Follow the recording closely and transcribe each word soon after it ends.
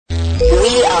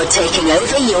We are taking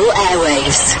over your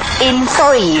airwaves. In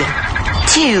 3,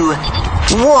 2,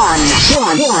 1.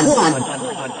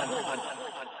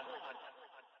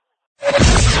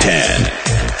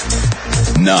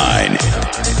 10, 9,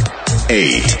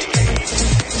 8,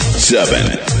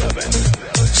 7,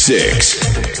 6,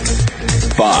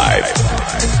 5,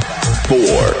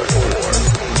 4,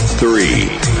 3,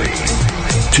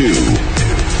 2,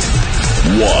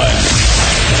 1.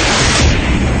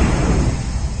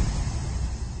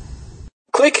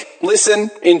 Click, listen,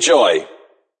 enjoy.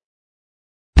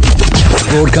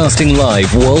 Broadcasting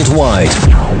live worldwide.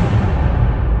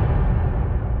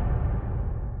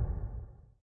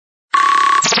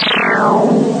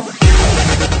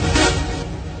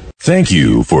 Thank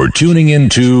you for tuning in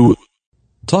to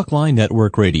Talkline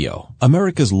Network Radio,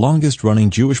 America's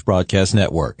longest-running Jewish broadcast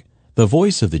network, the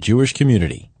voice of the Jewish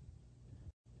community.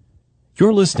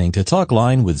 You're listening to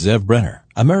Talkline with Zev Brenner,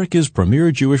 America's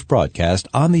premier Jewish broadcast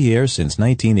on the air since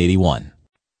 1981.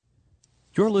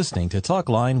 You're listening to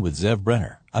Talkline with Zev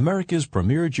Brenner, America's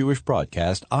premier Jewish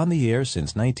broadcast on the air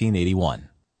since 1981.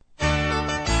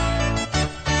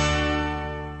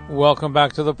 Welcome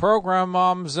back to the program.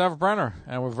 I'm Zev Brenner,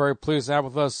 and we're very pleased to have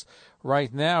with us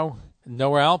right now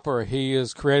Noah Alper. He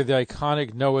has created the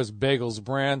iconic Noah's Bagels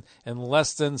brand. In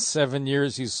less than 7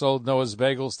 years, he sold Noah's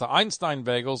Bagels to Einstein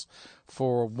Bagels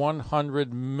for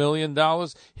 $100 million.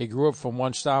 He grew up from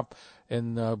one stop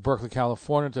in Berkeley,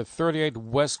 California, to 38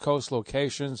 West Coast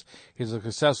locations. He's a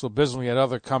successful businessman. He had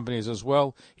other companies as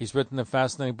well. He's written a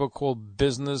fascinating book called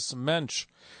Business Mensch.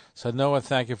 So, Noah,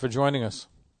 thank you for joining us.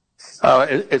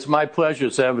 It's my pleasure,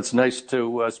 Zev. It's nice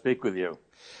to speak with you.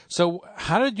 So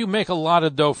how did you make a lot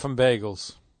of dough from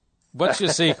bagels? What's your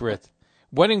secret?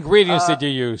 What ingredients did you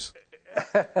use?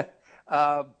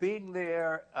 Being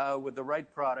there with the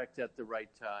right product at the right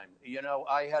time. You know,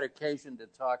 I had occasion to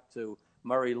talk to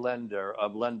Murray Lender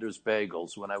of Lender's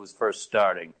Bagels when I was first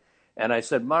starting. And I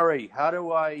said, Murray, how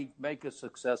do I make a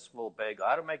successful bagel?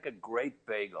 How to make a great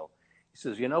bagel? He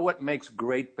says, you know what makes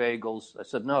great bagels? I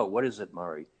said, no, what is it,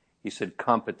 Murray? He said,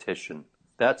 competition.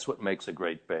 That's what makes a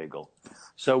great bagel.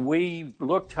 So we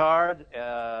looked hard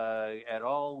at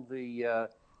all the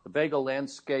bagel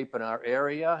landscape in our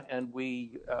area, and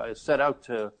we set out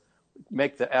to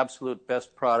make the absolute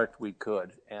best product we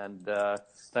could. And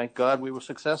thank God we were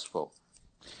successful.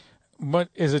 But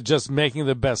is it just making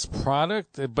the best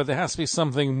product? But there has to be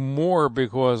something more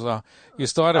because you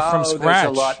started from scratch.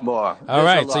 There's a lot more. All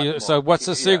right. So what's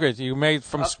the secret? You made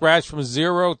from scratch from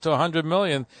 0 to 100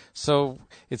 million. So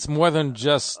it's more than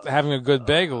just having a good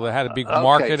bagel. It had to be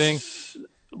marketing.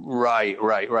 Right.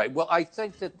 Well, I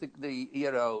think that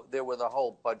there was a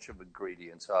whole bunch of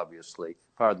ingredients, obviously,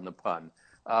 pardon the pun.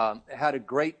 Had a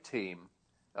great team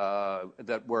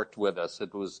that worked with us.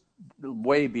 It was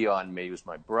way beyond me. It was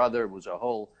my brother. It was a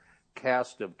whole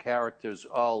cast of characters,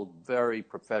 all very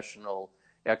professional,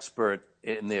 expert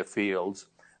in their fields.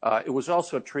 It was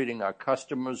also treating our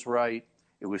customers right.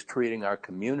 It was treating our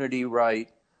community right.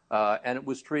 And it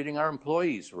was treating our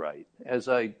employees right. As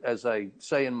I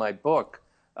say in my book,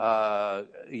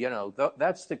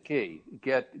 that's the key.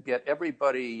 Get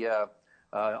everybody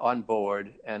on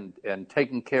board and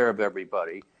taking care of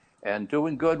everybody. And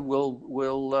doing good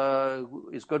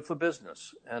is good for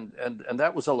business, and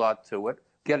that was a lot to it.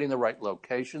 Getting the right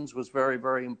locations was very,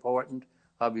 very important.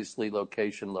 Obviously,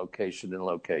 location, but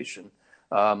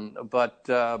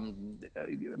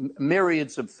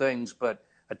myriads of things. But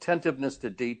attentiveness to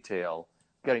detail,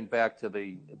 getting back to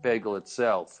the bagel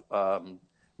itself,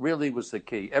 really was the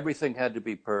key. Everything had to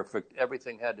be perfect.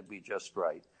 Everything had to be just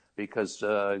right because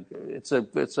it's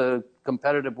a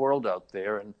competitive world out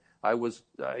there, and I was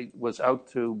out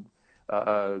to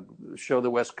show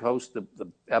the West Coast the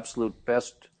absolute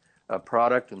best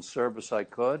product and service I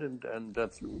could, and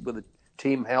with the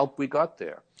team help, we got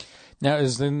there. Now,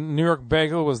 is the New York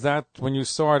bagel, was that, when you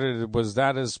started, was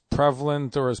that as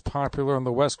prevalent or as popular on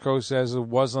the West Coast as it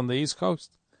was on the East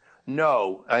Coast?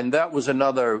 No, and that was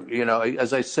another,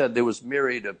 as I said, there was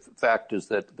myriad of factors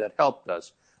that helped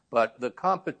us, but the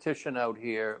competition out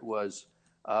here was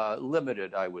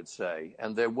limited, I would say,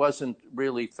 and there wasn't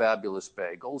really fabulous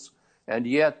bagels, and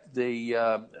yet the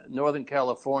Northern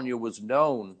California was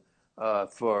known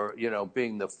for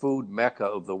being the food mecca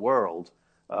of the world,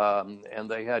 and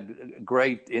they had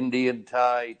great Indian,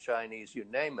 Thai, Chinese, you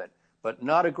name it, but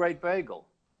not a great bagel.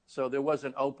 So there was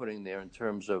an opening there in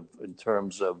terms of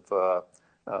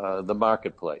the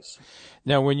marketplace.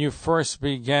 Now, when you first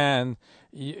began,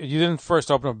 you didn't first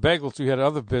open up bagels. You had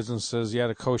other businesses. You had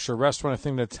a kosher restaurant, I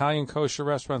think an Italian kosher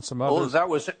restaurant, some others. Oh, that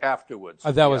was afterwards.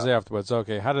 That was afterwards.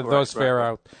 Okay. How did those fare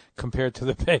out compared to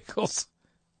the bagels?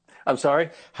 I'm sorry?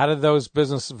 How did those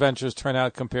business ventures turn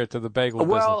out compared to the bagel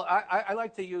Well, business? I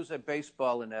like to use a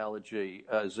baseball analogy,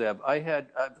 Zeb. I've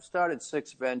started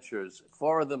 6 ventures,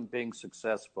 4 of them being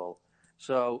successful.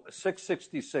 So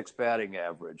 666 batting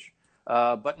average,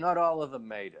 but not all of them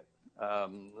made it.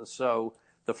 So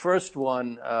the first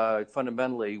one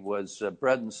fundamentally was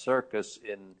Bread and Circus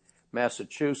in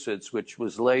Massachusetts, which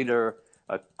was later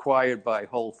acquired by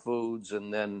Whole Foods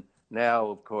and then now,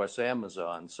 of course,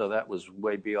 Amazon. So that was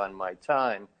way beyond my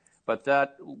time. But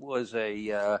that was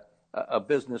a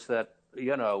business that,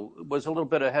 was a little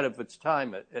bit ahead of its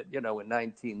time. In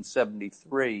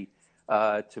 1973,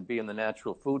 to be in the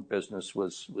natural food business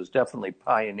was definitely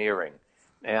pioneering.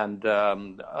 And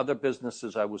other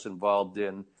businesses I was involved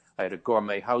in, I had a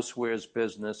gourmet housewares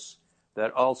business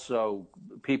that also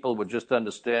people were just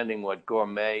understanding what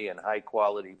gourmet and high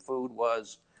quality food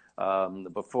was.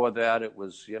 Before that, it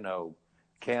was,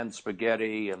 canned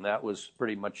spaghetti, and that was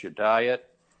pretty much your diet.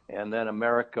 And then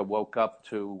America woke up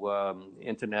to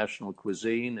international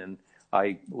cuisine, and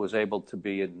I was able to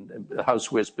be in the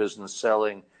housewares business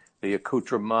selling the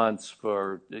accoutrements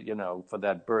for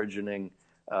that burgeoning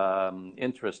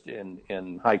interest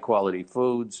in high quality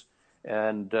foods.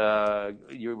 And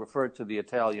you referred to the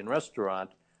Italian restaurant,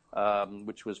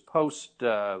 which was post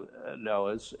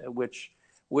Noah's, which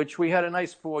we had a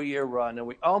nice 4-year run, and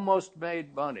we almost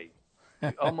made money.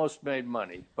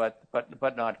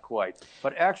 But not quite.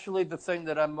 But actually, the thing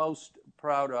that I'm most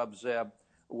proud of, Zeb,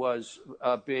 was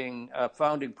being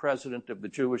founding president of the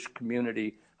Jewish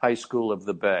Community High School of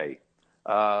the Bay.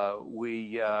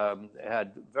 We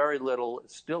had very little,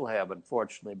 still have,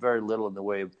 unfortunately, very little in the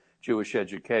way of Jewish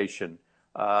education.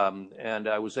 And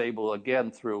I was able,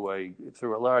 again, through a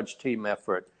large team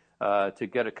effort, to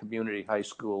get a community high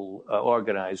school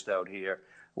organized out here,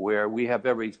 where we have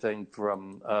everything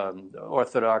from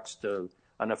Orthodox to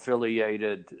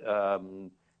unaffiliated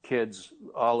kids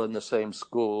all in the same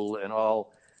school and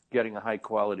all getting a high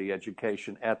quality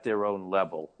education at their own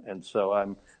level. And so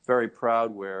I'm very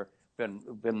proud. We've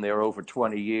been there over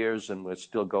 20 years and we're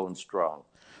still going strong.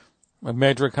 A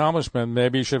major accomplishment.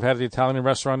 Maybe you should have had the Italian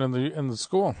restaurant in the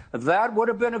school. That would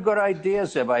have been a good idea,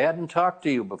 Zeb. I hadn't talked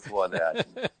to you before that.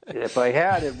 If I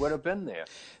had, it would have been there.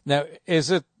 Now,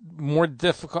 is it more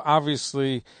difficult?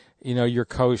 Obviously, you're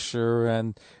kosher,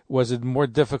 and was it more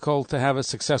difficult to have a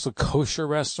successful kosher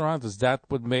restaurant? Is that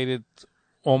what made it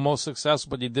almost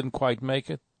successful, but you didn't quite make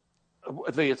it?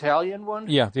 The Italian one?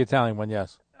 Yeah, the Italian one,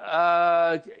 yes.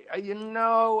 I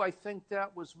think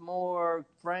that was more,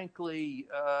 frankly,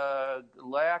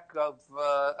 lack of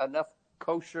enough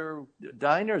kosher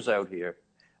diners out here.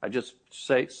 I just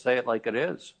say it like it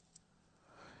is.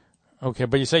 Okay,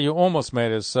 but you say you almost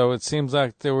made it, so it seems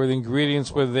like the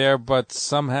ingredients were there, but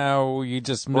somehow you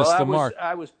just missed the mark.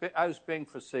 I was being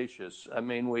facetious. I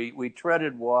mean, we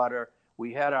treaded water.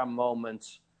 We had our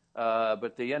moments. But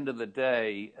at the end of the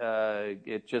day,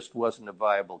 it just wasn't a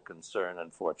viable concern,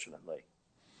 unfortunately.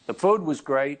 The food was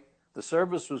great. The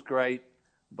service was great.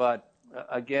 But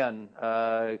again,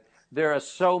 there are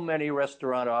so many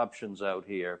restaurant options out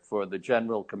here for the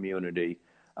general community.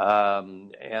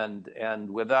 And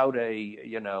without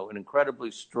an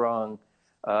incredibly strong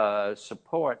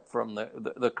support from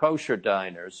the kosher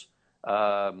diners,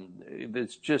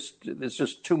 there's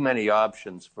just too many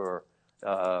options for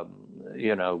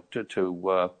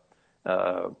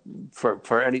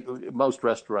most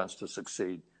restaurants to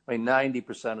succeed. I mean,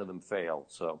 90% of them fail.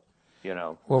 So,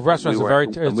 Well, restaurants are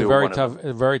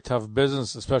very tough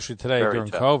business, especially today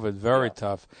during COVID. Very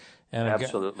tough. And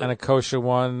absolutely. And a kosher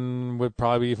one would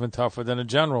probably be even tougher than a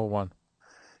general one.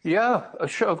 Yeah,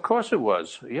 sure. Of course it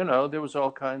was. There was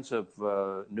all kinds of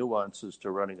nuances to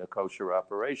running a kosher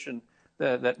operation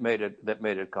that made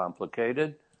it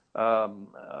complicated.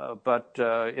 But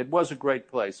it was a great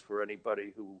place for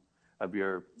anybody of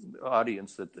your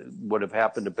audience that would have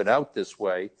happened to have been out this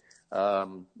way.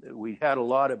 We had a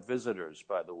lot of visitors,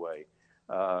 by the way,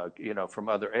 from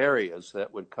other areas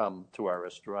that would come to our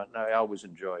restaurant. And I always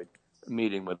enjoyed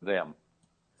meeting with them,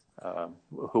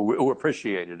 who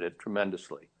appreciated it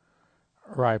tremendously.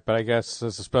 Right, but I guess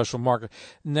there's a special market.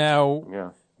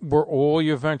 Now, Were all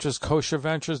your ventures kosher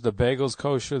ventures? The bagels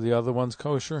kosher, the other ones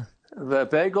kosher? The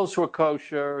bagels were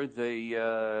kosher.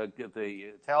 The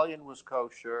Italian was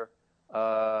kosher.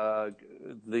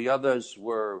 The others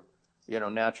were,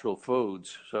 natural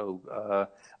foods. So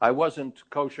I wasn't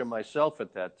kosher myself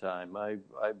at that time.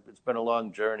 It's been a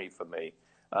long journey for me.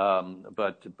 And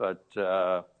then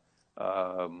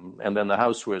the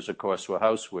housewares, of course, were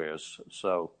housewares.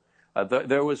 So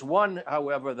there was one,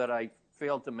 however, that I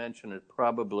failed to mention. It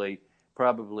probably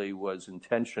was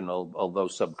intentional, although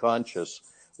subconscious.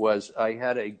 was I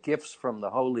had a Gifts from the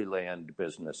Holy Land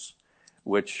business,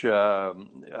 which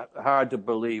hard to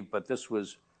believe, but this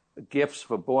was gifts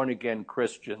for born-again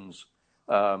Christians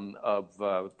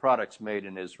of products made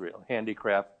in Israel,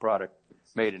 handicraft product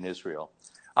made in Israel.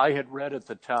 I had read at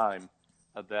the time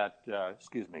that,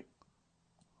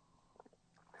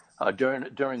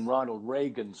 during Ronald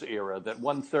Reagan's era, that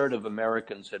 1/3 of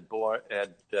Americans had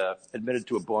admitted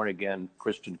to a born-again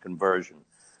Christian conversion.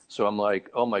 So I'm like,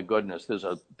 oh my goodness, there's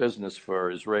a business for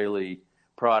Israeli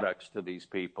products to these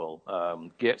people,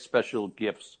 get special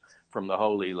gifts from the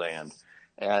Holy Land.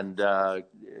 And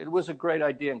it was a great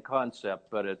idea and concept,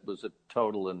 but it was a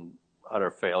total and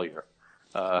utter failure.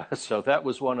 So that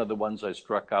was one of the ones I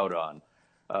struck out on.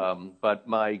 But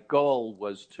my goal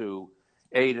was to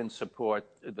aid and support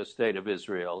the state of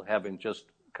Israel, having just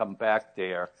come back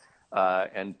there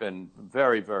and been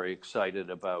very, very excited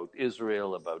about Israel,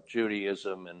 about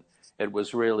Judaism. And it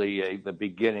was really the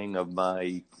beginning of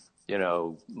my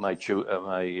tshuva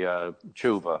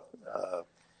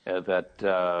that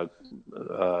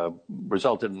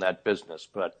resulted in that business.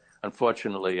 But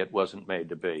unfortunately, it wasn't made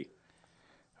to be.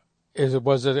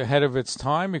 Was it ahead of its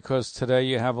time? Because today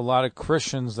you have a lot of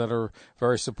Christians that are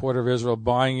very supportive of Israel,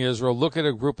 buying Israel. Look at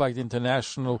a group like the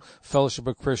International Fellowship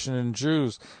of Christian and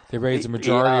Jews. They raise the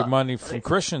majority of money from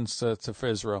Christians for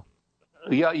Israel.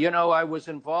 Yeah, I was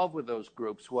involved with those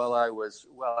groups while I was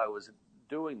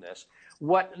doing this.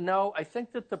 I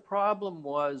think that the problem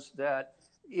was that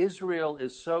Israel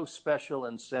is so special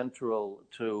and central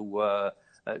to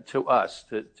us,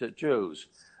 to Jews.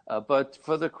 But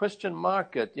for the Christian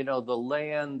market, the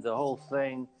land, the whole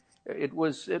thing, it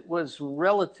was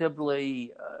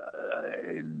relatively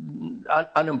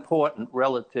unimportant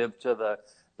relative to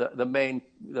the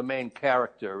main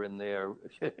character in their,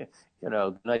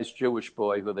 nice Jewish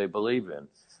boy who they believe in,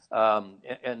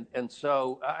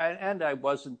 so I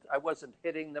wasn't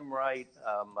hitting them right.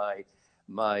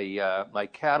 My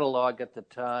catalog at the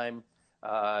time,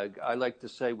 I like to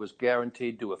say, was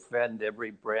guaranteed to offend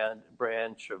every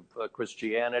branch of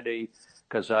Christianity,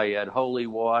 because I had holy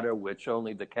water, which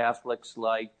only the Catholics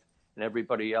liked, and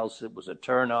everybody else, it was a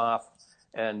turnoff.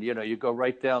 And, you go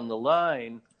right down the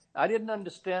line. I didn't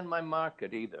understand my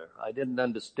market either. I didn't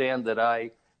understand that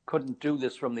I couldn't do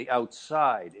this from the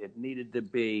outside. It needed to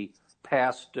be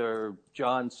Pastor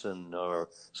Johnson or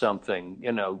something,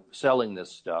 selling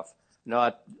this stuff,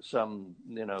 not some,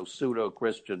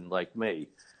 pseudo-Christian like me.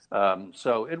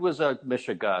 So it was a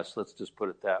mishegas, let's just put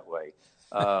it that way.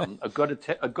 A good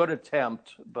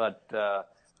attempt, but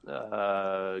it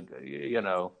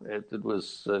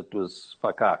was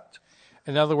fakakt.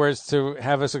 In other words, to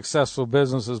have a successful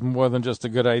business is more than just a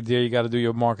good idea. You got to do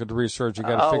your market research. You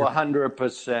got to figure.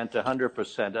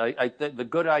 100%. I think the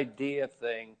good idea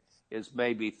thing is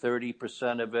maybe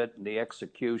 30% of it, and the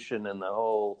execution and the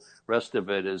whole rest of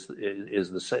it is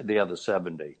the other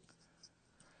 70.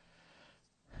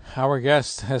 Our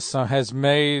guest has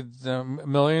made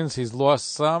millions. He's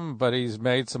lost some, but he's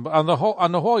made some. On the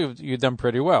whole, you've done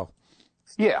pretty well.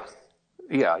 Yeah.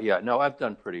 No, I've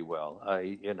done pretty well.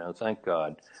 Thank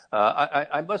God.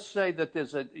 I must say that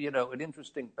there's an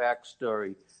interesting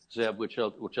backstory, Zeb, which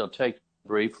I'll take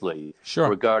briefly. Sure.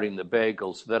 Regarding the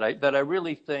bagels that I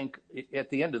really think at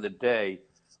the end of the day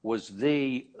was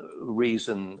the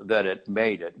reason that it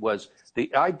made it. Was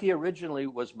the idea originally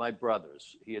was my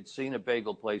brother's. He had seen a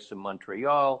bagel place in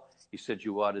Montreal. He said,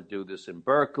 you ought to do this in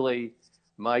Berkeley.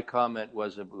 My comment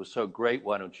was, it was so great,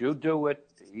 why don't you do it?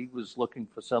 He was looking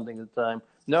for something at the time.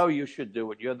 No, you should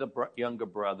do it. You're the younger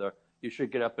brother. You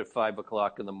should get up at 5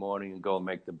 o'clock in the morning and go and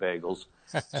make the bagels.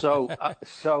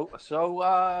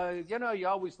 You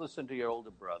always listen to your older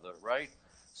brother, right?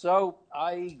 So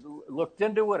I looked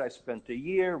into it. I spent a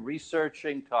year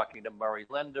researching, talking to Murray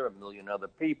Lender, a million other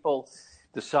people,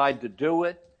 decided to do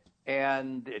it.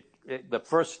 And the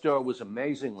first store was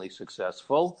amazingly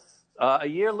successful. A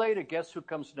year later, guess who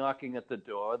comes knocking at the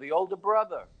door? The older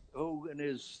brother, who in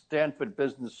his Stanford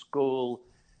Business School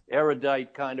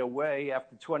erudite kind of way,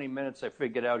 after 20 minutes, I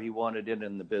figured out he wanted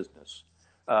in the business.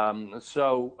 My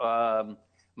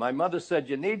mother said,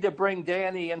 you need to bring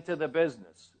Danny into the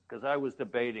business, because I was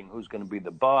debating who's going to be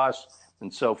the boss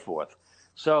and so forth.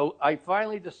 So I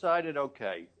finally decided,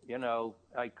 okay,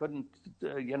 I couldn't,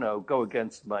 go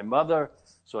against my mother.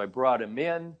 So I brought him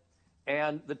in.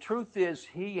 And the truth is,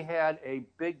 he had a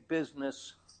big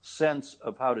business sense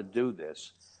of how to do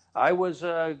this. I was,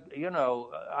 I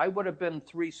would have been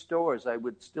 3 stores. I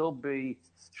would still be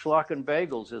Schlocken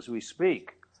Bagels as we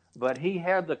speak. But he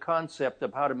had the concept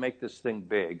of how to make this thing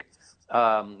big,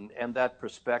 and that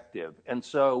perspective. And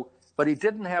so, but he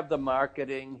didn't have the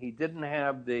marketing. He didn't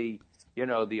have the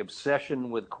the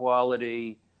obsession with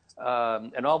quality,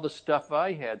 and all the stuff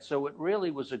I had. So it really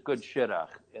was a good shidduch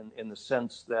in the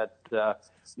sense that,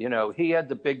 he had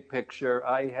the big picture.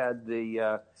 I had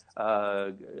the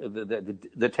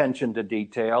attention to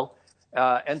detail.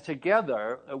 And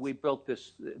together we built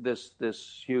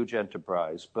this huge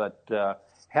enterprise. But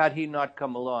had he not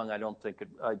come along, I don't think it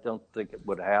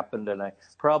would have happened, and I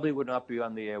probably would not be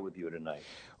on the air with you tonight.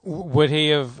 Would he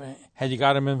have, had you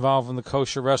got him involved in the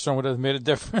kosher restaurant, would it have made a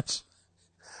difference?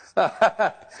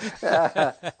 I'd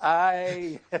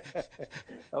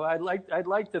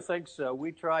like to think so.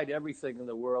 We tried everything in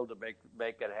the world to make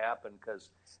it happen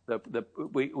because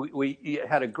we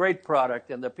had a great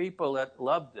product, and the people that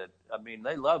loved it,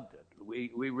 they loved it.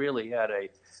 We really had a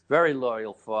very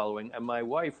loyal following, and my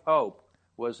wife Hope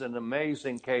was an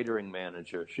amazing catering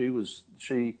manager. She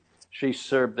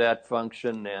served that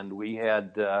function, and we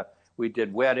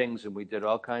did weddings and we did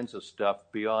all kinds of stuff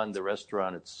beyond the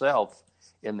restaurant itself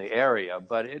in the area.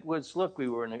 But we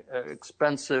were in an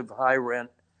expensive, high rent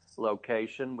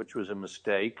location, which was a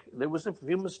mistake. There was a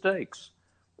few mistakes.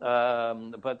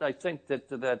 But I think that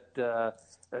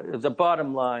the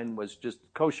bottom line was just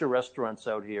kosher restaurants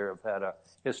out here have had a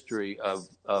history of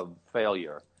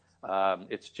failure.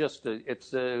 It's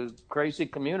a crazy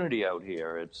community out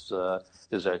here.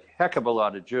 There's a heck of a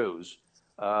lot of Jews,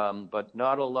 but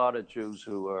not a lot of Jews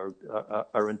who are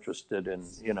interested in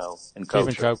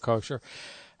kosher. Kosher.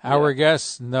 Our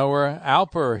guest, Noah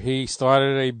Alper, he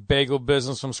started a bagel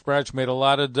business from scratch, made a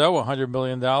lot of dough, $100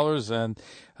 million, and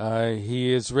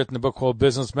he has written a book called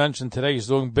Business Mention. Today he's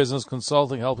doing business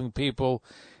consulting, helping people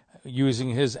using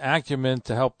his acumen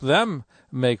to help them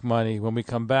make money. When we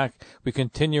come back, we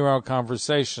continue our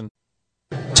conversation.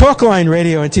 Talkline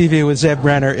radio and TV with Zev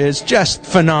Brenner is just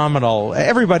phenomenal.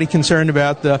 Everybody concerned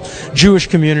about the Jewish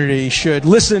community should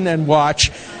listen and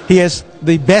watch. He has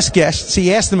the best guests.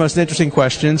 He asks the most interesting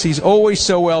questions. He's always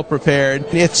so well prepared.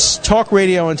 It's talk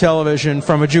radio and television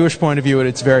from a Jewish point of view at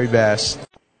its very best.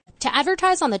 To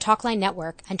advertise on the Talkline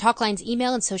network and Talkline's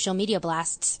email and social media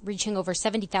blasts reaching over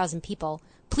 70,000 people,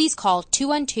 please call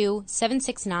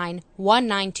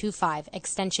 212-769-1925,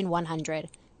 extension 100.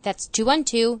 That's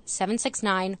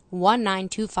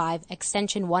 212-769-1925,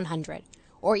 extension 100.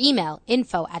 Or email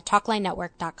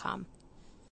info@talklinenetwork.com.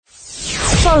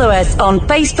 Follow us on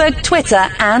Facebook, Twitter,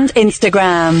 and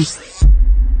Instagram.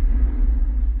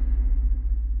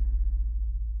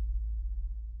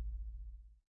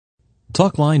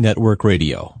 Talkline Network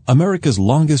Radio, America's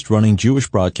longest-running Jewish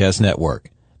broadcast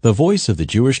network, the voice of the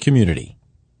Jewish community.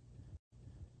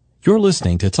 You're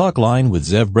listening to Talkline with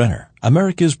Zev Brenner,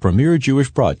 America's premier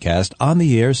Jewish broadcast on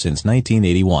the air since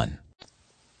 1981.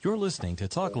 You're listening to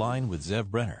Talkline with Zev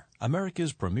Brenner,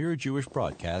 America's premier Jewish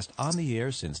broadcast on the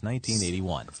air since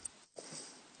 1981.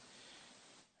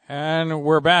 And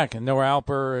we're back, and Noah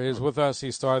Alper is with us.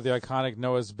 He started the iconic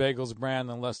Noah's Bagels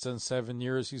brand in less than 7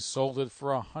 years. He sold it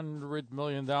for $100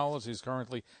 million. He's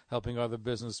currently helping other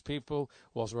business people.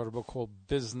 He also wrote a book called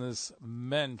Business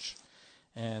Mensch,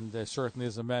 and there certainly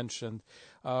is a mention.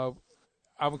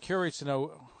 I'm curious to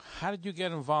know, how did you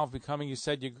get involved becoming, you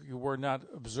said you were not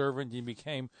observant, you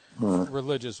became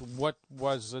religious. What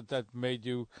was it that made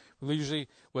you religious?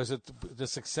 Was it the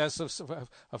success of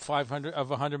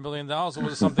 $100 million, or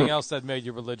was it something else that made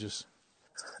you religious?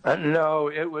 No,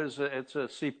 it's a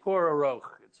Sipur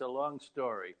Aroch. It's a long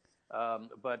story.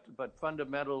 But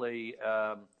fundamentally,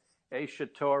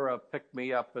 Aisha Torah picked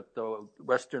me up at the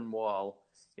Western Wall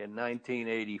in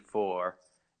 1984,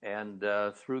 and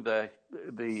through the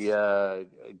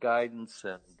guidance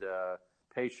and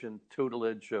patient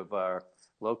tutelage of our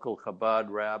local Chabad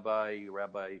Rabbi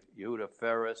Yehuda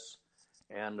Ferris,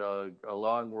 and a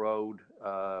long road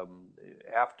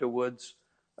afterwards,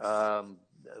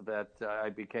 that I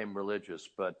became religious.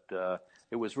 But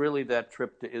it was really that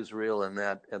trip to Israel and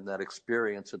that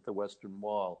experience at the Western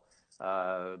Wall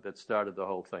that started the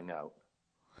whole thing out.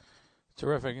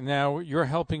 Terrific. Now, you're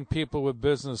helping people with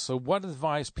business. So what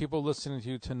advice, people listening to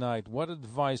you tonight, what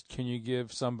advice can you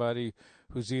give somebody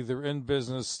who's either in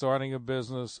business, starting a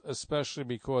business, especially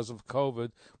because of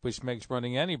COVID, which makes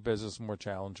running any business more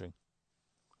challenging?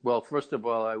 Well, first of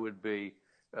all, I would be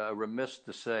remiss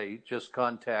to say, just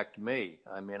contact me.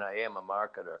 I mean, I am a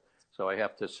marketer, so I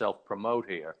have to self-promote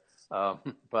here.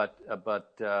 But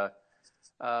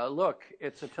look,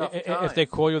 it's a tough time. If they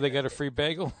call you, they get a free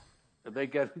bagel? They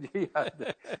get a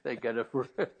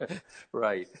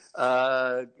right.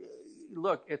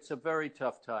 Look, it's a very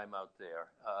tough time out there,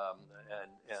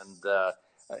 and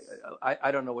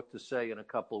I don't know what to say in a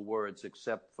couple words,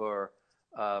 except for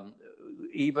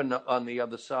even on the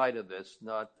other side of this,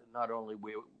 not only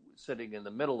we're sitting in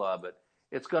the middle of it,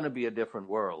 it's going to be a different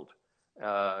world,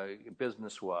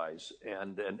 business-wise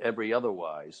and every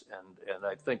otherwise. And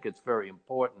I think it's very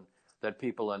important that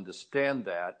people understand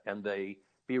that and they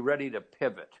be ready to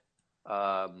pivot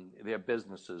their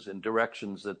businesses in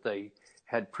directions that they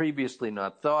had previously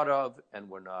not thought of and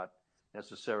were not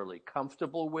necessarily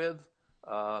comfortable with,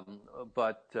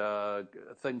 but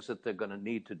things that they're going to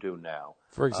need to do now.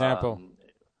 For example?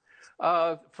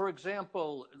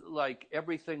 Like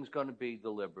everything's going to be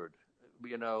delivered.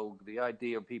 You know, the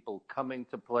idea of people coming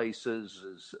to places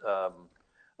is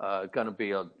going to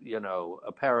be a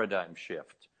paradigm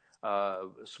shift.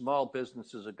 Small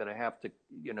businesses are going to have to,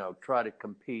 try to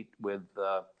compete with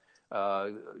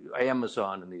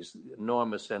Amazon and these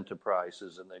enormous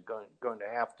enterprises, and they're going to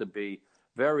have to be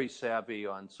very savvy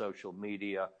on social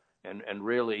media and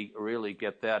really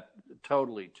get that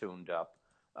totally tuned up,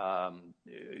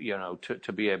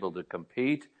 to be able to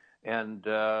compete and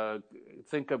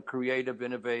think of creative,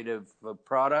 innovative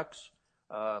products,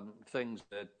 things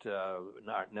that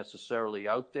aren't necessarily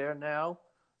out there now,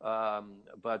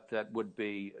 but that would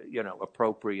be,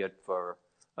 appropriate for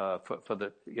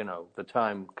the, the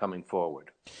time coming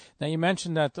forward. Now, you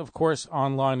mentioned that, of course,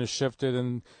 online has shifted,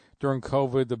 and during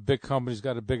COVID, the big companies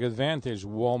got a big advantage.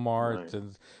 Walmart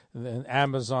and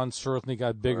Amazon certainly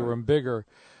got bigger and bigger.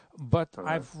 But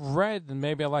I've read, and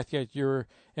maybe I'd like to get your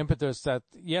impetus, that,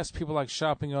 yes, people like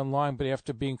shopping online, but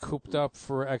after being cooped up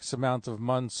for X amount of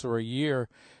months or a year,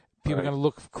 people are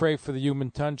going to crave for the human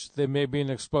touch. There may be an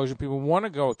explosion. People want to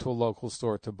go to a local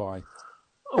store to buy.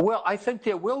 Well, I think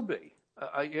there will be.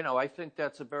 I think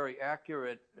that's a very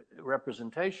accurate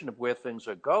representation of where things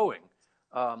are going.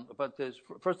 But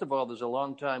first of all, there's a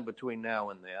long time between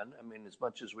now and then. I mean, as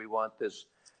much as we want this,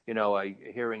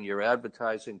 hearing your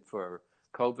advertising for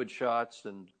COVID shots,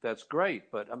 and that's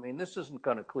great. But I mean, this isn't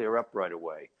going to clear up right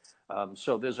away.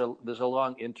 So there's a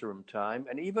long interim time.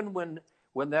 And even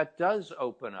when that does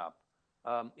open up,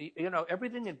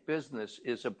 everything in business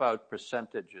is about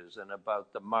percentages and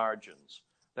about the margins.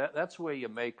 That's where you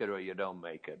make it or you don't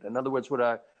make it. In other words, what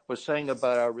I was saying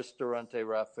about our Ristorante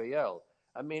Raphael,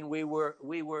 I mean, we were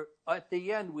at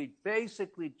the end, we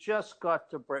basically just got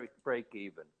to break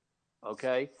even.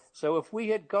 Okay. So if we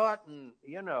had gotten,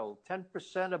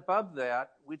 10% above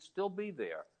that, we'd still be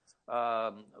there.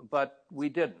 But we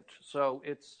didn't. So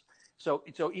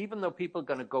even though people are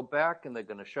going to go back and they're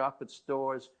going to shop at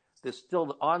stores, there's still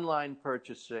the online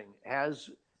purchasing has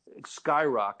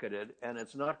skyrocketed, and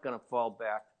it's not going to fall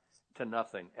back to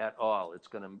nothing at all. It's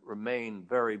going to remain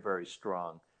very, very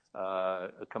strong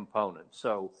a component.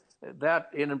 So that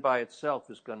in and by itself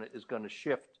is going to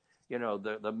shift,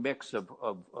 the mix of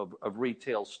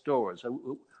retail stores.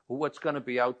 What's going to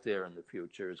be out there in the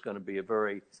future is going to be a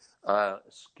very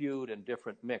skewed and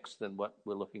different mix than what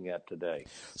we're looking at today.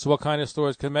 So what kind of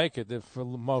stores can make it? If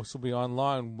most will be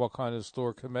online, what kind of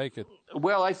store can make it?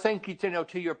 Well, I think,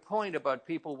 to your point about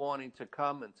people wanting to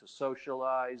come and to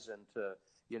socialize and to,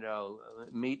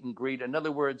 meet and greet. In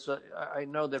other words, I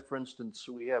know that, for instance,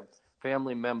 we have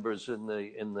family members in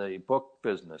the book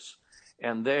business,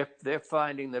 and they're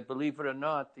finding that, believe it or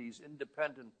not, these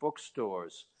independent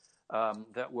bookstores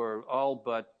that were all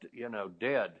but,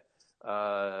 dead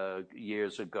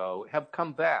years ago have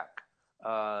come back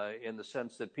in the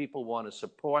sense that people want to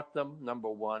support them, number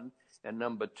one, and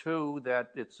number two,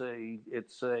 that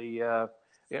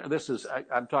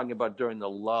I'm talking about during the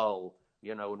lull,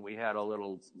 when we had a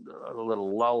little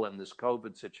lull in this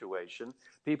COVID situation.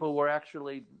 People were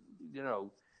actually,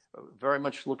 very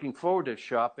much looking forward to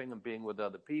shopping and being with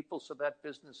other people. So that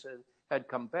business had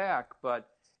come back, but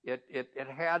it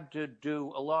had to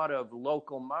do a lot of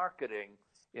local marketing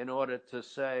in order to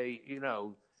say,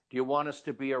 do you want us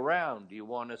to be around? Do you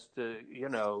want us to, do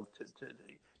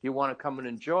you want to come and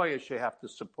enjoy us? You have to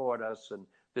support us, and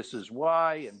this is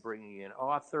why, and bringing in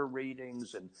author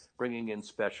readings and bringing in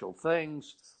special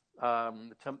things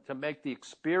to make the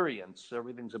experience,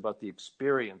 everything's about the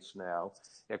experience now,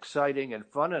 exciting and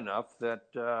fun enough that,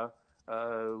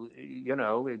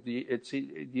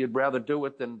 you'd rather do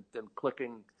it than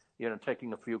clicking,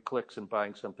 taking a few clicks and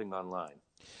buying something online.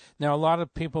 Now, a lot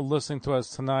of people listening to us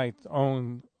tonight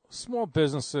own small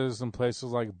businesses in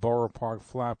places like Borough Park,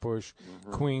 Flatbush,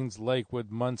 Queens,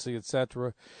 Lakewood, Muncie,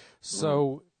 etc.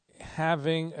 So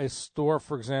having a store,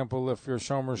 for example, if you're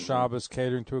Shomer Shabbos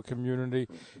catering to a community,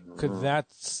 could that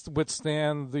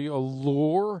withstand the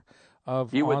allure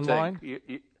of online?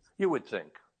 You would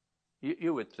think.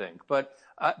 You would think. But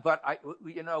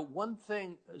one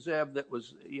thing, Zev, that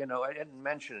was, I didn't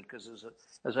mention it because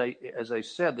as I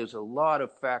said, there's a lot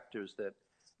of factors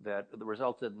that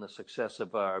resulted in the success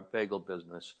of our bagel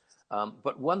business.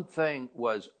 But one thing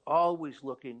was always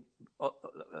looking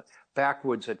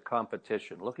backwards at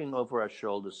competition, looking over our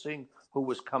shoulders, seeing who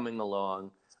was coming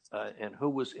along and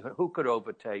who could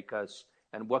overtake us,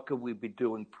 and what could we be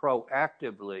doing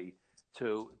proactively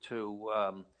to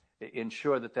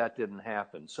ensure that didn't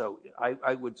happen. So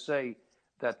I would say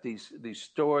that these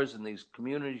stores and these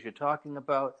communities you're talking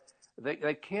about,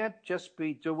 they can't just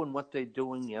be doing what they're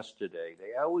doing yesterday.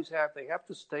 They have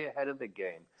to stay ahead of the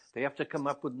game. They have to come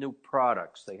up with new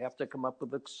products. They have to come up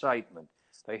with excitement.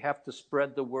 They have to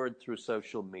spread the word through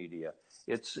social media.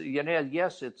 It's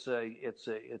yes, it's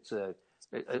a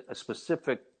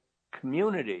specific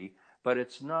community, but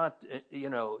it's not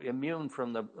immune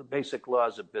from the basic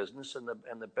laws of business and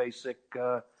the basic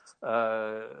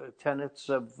tenets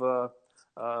of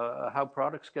how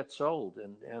products get sold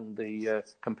and the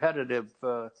competitive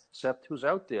set who's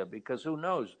out there, because who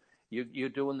knows, you're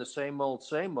doing the same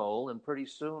old, and pretty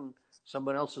soon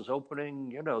someone else is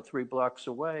opening 3 blocks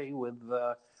away with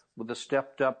a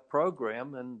stepped up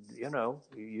program, and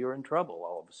you're in trouble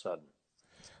all of a sudden.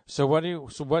 So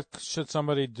what should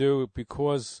somebody do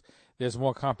because there's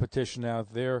more competition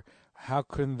out there? How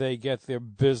can they get their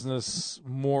business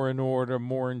more in order,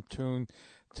 more in tune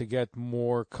to get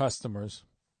more customers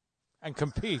and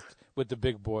compete with the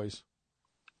big boys?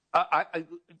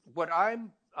 What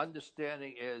I'm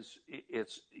understanding is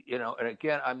it's, and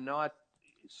again, I'm not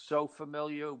so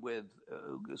familiar with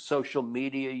social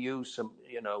media use,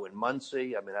 in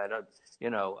Muncie. I mean, I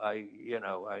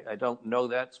don't know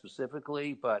that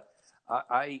specifically, but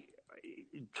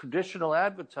traditional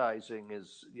advertising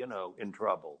is, in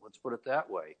trouble. Let's put it that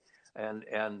way. And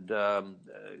a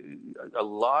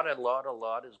lot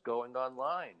is going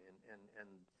online and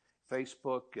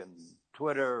Facebook and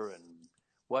Twitter and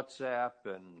WhatsApp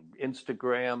and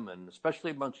Instagram, and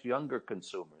especially amongst younger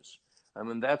consumers. I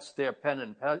mean, that's their pen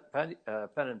and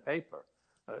paper.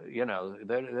 They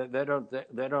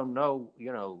don't know.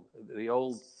 The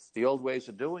old ways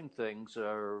of doing things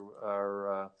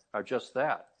are just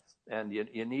that. And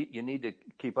you need to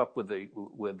keep up with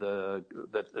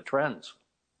the trends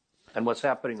and what's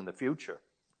happening in the future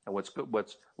and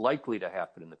what's likely to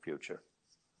happen in the future.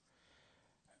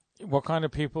 What kind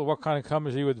of people, what kind of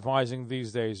companies are you advising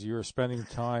these days? You're spending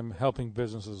time helping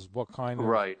businesses. What kind of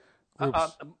right?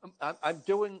 Groups? I'm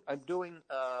doing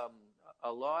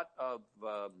a lot of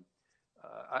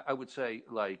I would say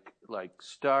like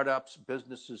startups,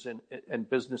 businesses and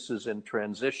businesses in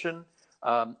transition,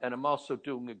 and I'm also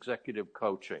doing executive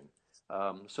coaching.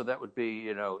 So that would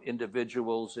be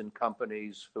individuals in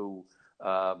companies who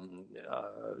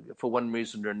for one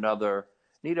reason or another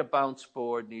need a bounce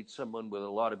board, need someone with a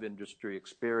lot of industry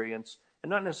experience,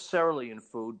 and not necessarily in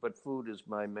food, but food is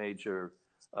my major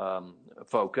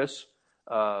focus.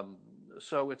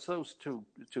 So it's those two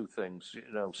things,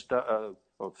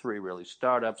 or three really: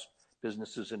 startups,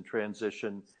 businesses in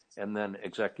transition, and then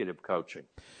executive coaching.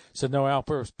 So, Noah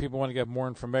Alper, if people want to get more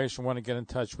information, want to get in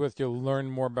touch with you,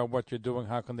 learn more about what you're doing,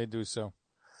 how can they do so?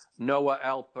 Noah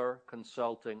Alper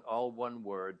Consulting, all one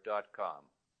word, .com.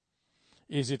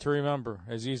 Easy to remember,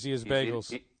 as easy as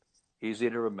bagels. Easy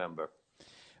to remember.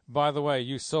 By the way,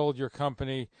 you sold your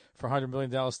company for $100 million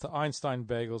to Einstein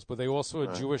Bagels, but they also a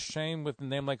Jewish chain with a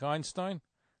name like Einstein?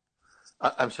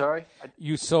 I'm sorry?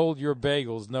 You sold your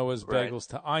bagels, Noah's Bagels,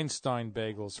 to Einstein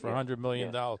Bagels for $100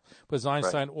 million. Yeah. Was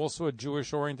Einstein also a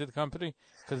Jewish-oriented company?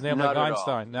 Because name like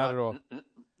Einstein, not at all.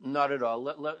 Not at all.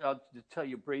 I'll tell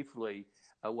you briefly.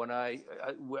 When I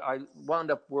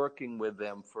wound up working with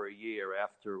them for a year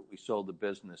after we sold the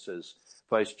business as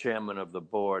vice chairman of the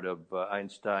board of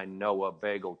Einstein Noah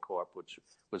Bagel Corp., which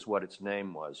was what its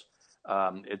name was.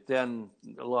 It then,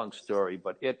 a long story,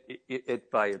 but it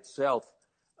by itself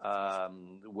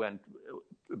went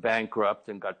bankrupt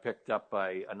and got picked up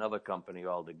by another company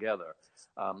altogether.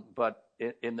 But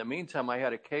in the meantime, I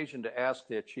had occasion to ask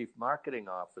their chief marketing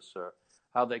officer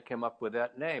how they came up with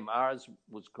that name. Ours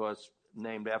was, of course,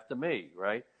 named after me,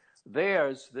 right?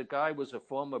 Theirs, the guy was a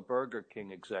former Burger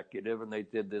King executive, and they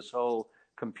did this whole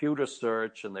computer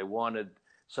search, and they wanted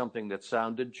something that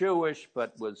sounded Jewish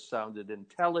but sounded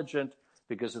intelligent,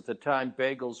 because at the time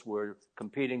bagels were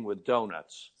competing with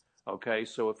donuts. Okay,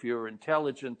 so if you're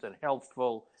intelligent and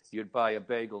healthful, you'd buy a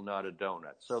bagel, not a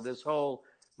donut. So this whole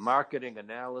marketing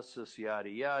analysis, yada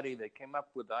yada, they came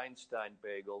up with Einstein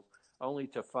Bagels, only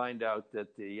to find out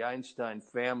that the Einstein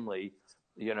family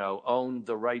owned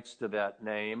the rights to that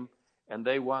name, and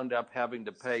they wound up having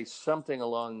to pay something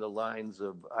along the lines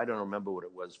of, I don't remember what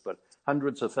it was, but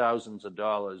hundreds of thousands of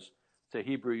dollars to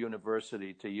Hebrew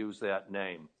University to use that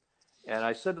name. And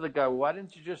I said to the guy, why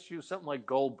didn't you just use something like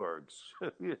Goldberg's?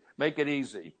 Make it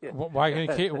easy. Why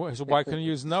couldn't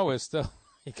you use Noah still?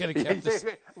 You could have kept this.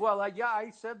 Well, yeah,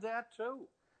 I said that too.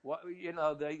 Well, you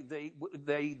know,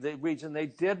 the reason they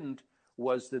didn't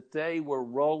was that they were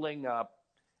rolling up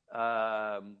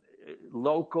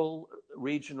local,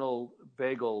 regional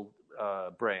bagel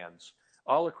brands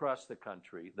all across the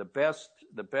country. The best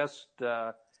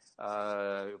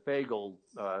bagel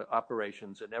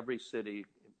operations in every city,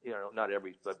 you know, not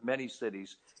every, but many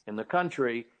cities in the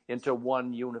country, into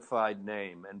one unified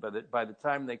name. And by the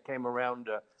time they came around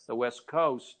the West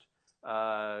Coast,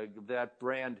 that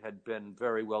brand had been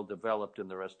very well developed in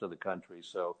the rest of the country,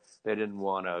 so they didn't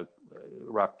want to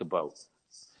rock the boat.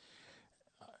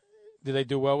 Did they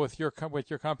do well with your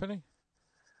company?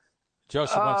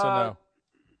 Joseph wants to know.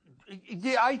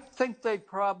 Yeah, I think they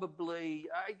probably.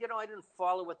 I didn't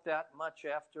follow it that much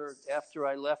after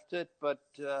I left it, but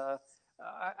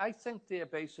I think they're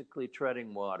basically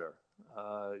treading water.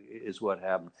 Is what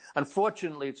happened.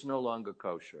 Unfortunately, it's no longer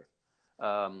kosher,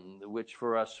 which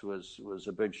for us was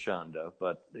a big shanda.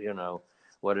 But you know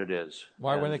what it is.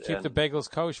 Why, when they keep the bagels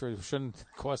kosher, it shouldn't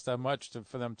cost that much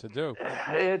for them to do.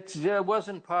 It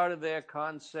wasn't part of their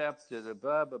concept. You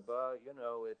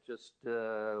know, it just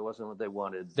wasn't what they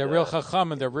wanted. They're real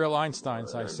chacham and they're real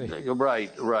Einsteins, I see.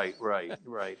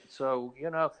 Right. So,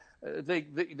 you know,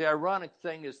 the ironic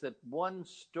thing is that one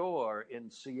store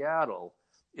in Seattle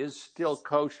is still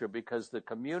kosher because the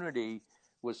community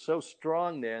was so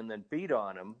strong there and then beat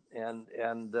on them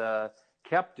and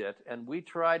kept it. And we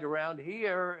tried around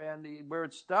here and where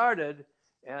it started,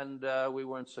 and we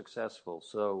weren't successful.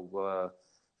 So,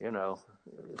 you know,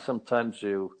 sometimes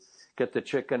you get the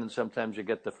chicken and sometimes you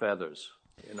get the feathers.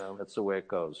 You know, that's the way it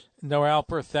goes. Noah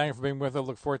Alper, thank you for being with us.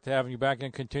 Look forward to having you back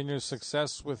and continued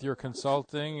success with your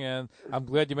consulting. And I'm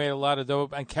glad you made a lot of dough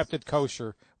and kept it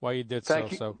kosher while you did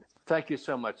so. Thank you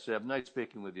so much, Seb. Nice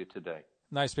speaking with you today.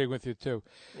 Nice speaking with you, too.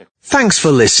 Yeah. Thanks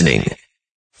for listening.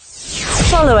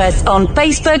 Follow us on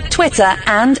Facebook, Twitter,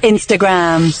 and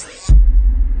Instagram.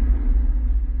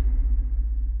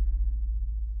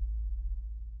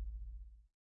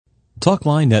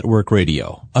 Talkline Network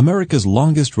Radio, America's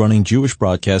longest-running Jewish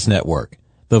broadcast network,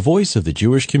 the voice of the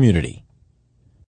Jewish community.